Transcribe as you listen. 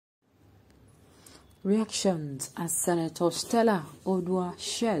Reactions as Senator Stella Oduah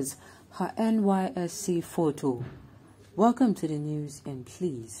shares her Nysc photo. Welcome to the news and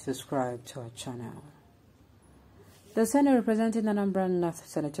please subscribe to our channel. The Senate representing Anambra North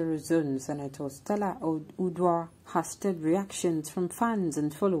Senatorial Zone, Senator Stella Oduah, has stirred reactions from fans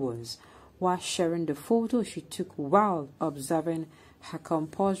and followers while sharing the photo she took while observing her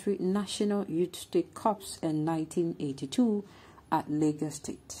compulsory National Youth Day Corps in 1982 at Lagos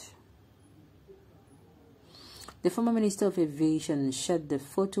State. The former Minister of Aviation shared the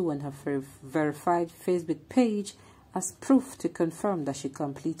photo on her verified Facebook page as proof to confirm that she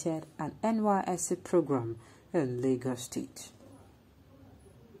completed an Nysc program in Lagos State.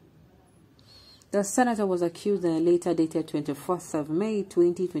 The senator was accused in a letter dated 24th of May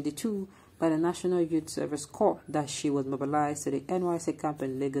 2022 by the National Youth Service Corps that she was mobilized to the Nysc camp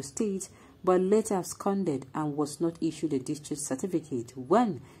in Lagos State, but later absconded and was not issued a discharge certificate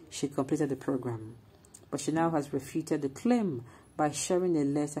when she completed the program. But she now has refuted the claim by sharing a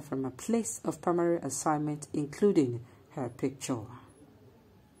letter from a place of primary assignment, including her picture.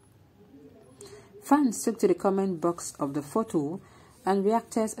 Fans took to the comment box of the photo and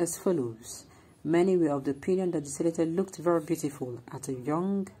reacted as follows. Many were of the opinion that the senator looked very beautiful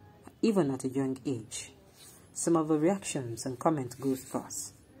even at a young age. Some of the reactions and comments goes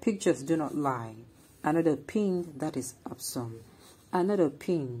thus: pictures do not lie. Another opinion that is awesome. Another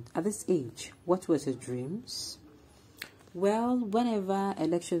opinion, at this age, what was your dreams? Well, whenever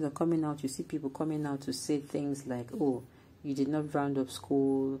elections are coming out, you see people coming out to say things like, oh, you did not round up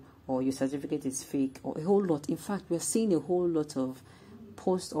school, or your certificate is fake, or a whole lot. In fact, we're seeing a whole lot of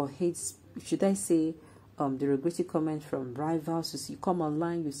posts or hates, should I say, derogatory comments from rivals. You come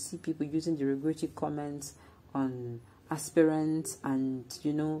online, you see people using derogatory comments on aspirants and,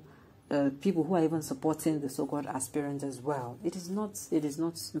 people who are even supporting the so-called aspirants as well. It is not,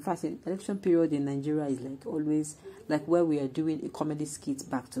 in fact, an election period in Nigeria is like always like where we are doing a comedy skit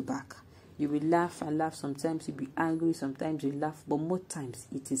back to back. You will laugh and laugh, sometimes you'll be angry, sometimes you laugh, but most times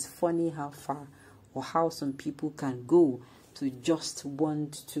it is funny how far or how some people can go to just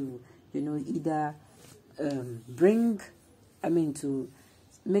want to, either to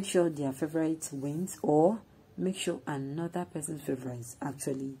make sure their favorite wins or make sure another person's favorite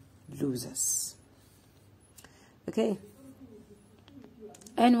actually losers. Okay.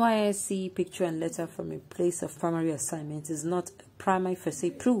 Nysc picture and letter from a place of primary assignment is not a primary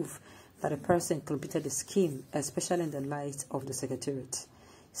facie proof that a person completed the scheme, especially in the light of the secretariat.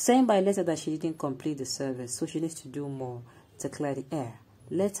 Saying by letter that she didn't complete the service, so she needs to do more to clear the air.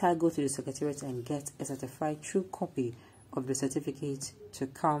 Let her go to the secretariat and get a certified true copy of the certificate to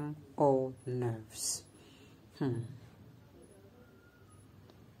calm all nerves.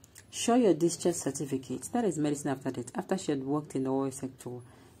 Show your discharge certificate. That is medicine after death. After she had worked in the oil sector,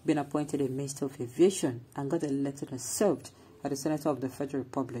 been appointed a Minister of Aviation, and got elected and served as the Senator of the Federal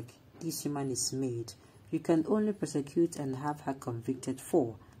Republic, this woman is made. You can only prosecute and have her convicted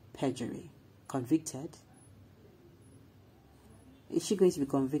for perjury. Convicted? Is she going to be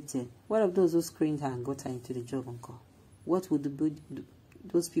convicted? What of those who screened her and got her into the job, uncle? What would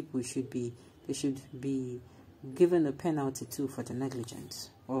those people should be? They should be given a penalty too for the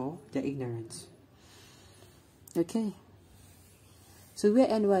negligence or their ignorance. Okay. So wear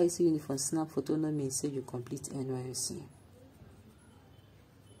NYSC uniform, snap photo, no means say you complete NYSC.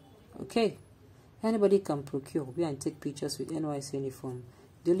 Okay. Anybody can procure, wear and take pictures with NYSC uniform.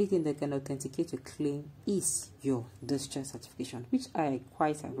 The only thing that can authenticate your claim is your discharge certification, which I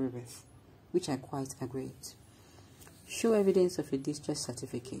quite agree with. Show evidence of a discharge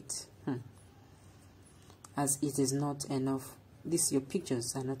certificate. As it is not enough, your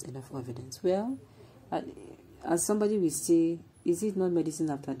pictures are not enough evidence. Well, as somebody will say, is it not medicine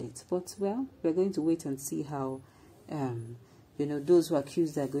after death? But, well, we're going to wait and see how, those who are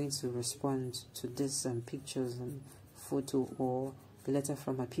accused are going to respond to this pictures and photo or the letter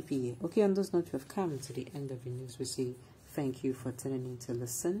from a PPA. Okay, on those notes, we have come to the end of the news. We say thank you for tuning in to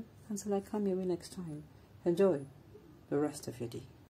listen. Until I come your way next time, enjoy the rest of your day.